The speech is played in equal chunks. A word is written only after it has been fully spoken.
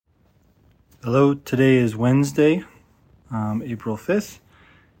Hello, today is Wednesday, April 5th,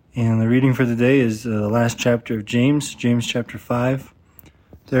 and the reading for the day is the last chapter of James chapter 5.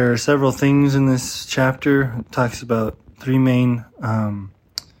 There are several things in this chapter. It talks about three main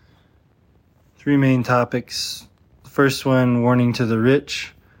topics. The first one, warning to the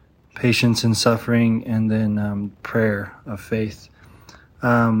rich, patience in suffering, and then prayer of faith.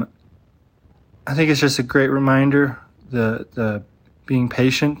 I think it's just a great reminder, the being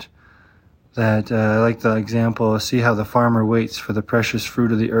patient. That I like the example, see how the farmer waits for the precious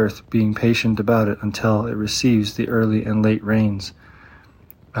fruit of the earth, being patient about it until it receives the early and late rains.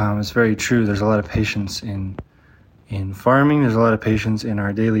 It's very true. There's a lot of patience in farming. There's a lot of patience in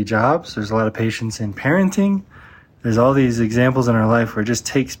our daily jobs. There's a lot of patience in parenting. There's all these examples in our life where it just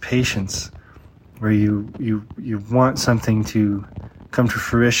takes patience, where you want something to come to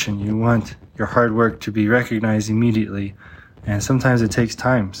fruition. You want your hard work to be recognized immediately. And sometimes it takes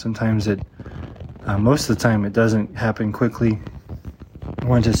time. Sometimes most of the time it doesn't happen quickly. You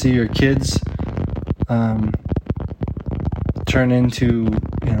want to see your kids turn into,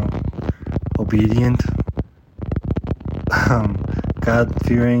 obedient,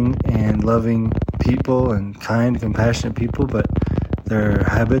 God-fearing and loving people and kind, compassionate people, but there are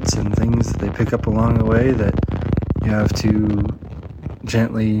habits and things that they pick up along the way that you have to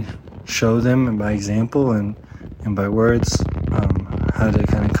gently show them, and by example and by words, how to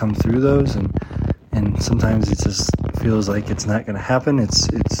kind of come through those, and sometimes it just feels like it's not going to happen. It's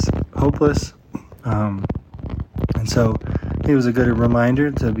hopeless, and so I think it was a good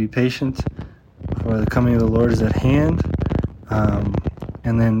reminder to be patient, for the coming of the Lord is at hand,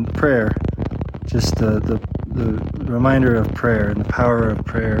 and then prayer, just the reminder of prayer and the power of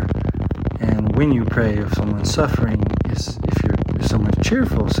prayer. And when you pray, if someone's suffering, if someone's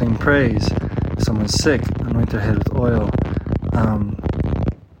cheerful, sing praise. If someone's sick, anoint their head with oil.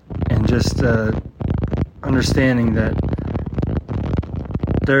 And just understanding that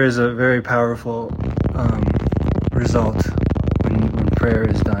there is a very powerful result when prayer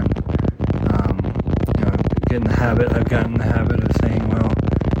is done. I've gotten the habit of saying, well,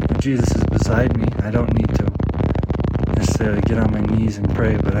 if Jesus is beside me, I don't need to necessarily get on my knees and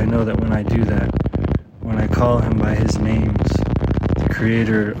pray, but I know that when I do that, when I call him by his names, the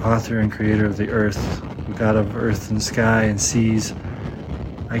creator, author and creator of the earth, God of earth and sky and seas,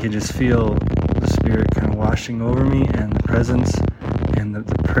 I can just feel the Spirit kind of washing over me, and the presence and the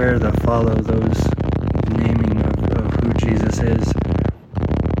prayer that follow those naming of who Jesus is.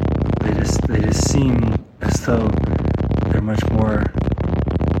 They just seem as though they're much more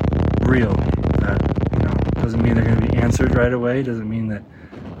real. That doesn't mean they're going to be answered right away. Doesn't mean that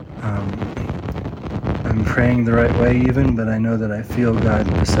I'm praying the right way even, but I know that I feel God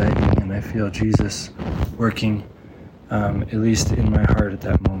beside me, and I feel Jesus working, at least in my heart at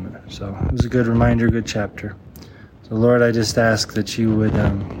that moment. So it was a good reminder, good chapter. So Lord, I just ask that you would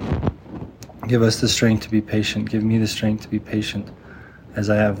give us the strength to be patient. Give me the strength to be patient, as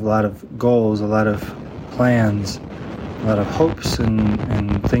I have a lot of goals, a lot of plans, a lot of hopes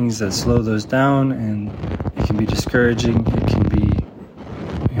and things that slow those down, and it can be discouraging. It can be,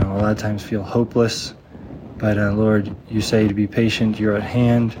 a lot of times feel hopeless. But Lord, you say to be patient. You're at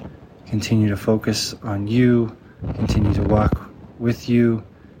hand. Continue to focus on you. Continue to walk with you.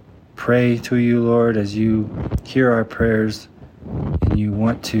 Pray to you, Lord, as you hear our prayers, and you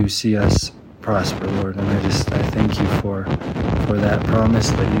want to see us prosper, Lord. And I thank you for that promise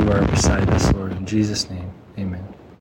that you are beside us, Lord. In Jesus' name.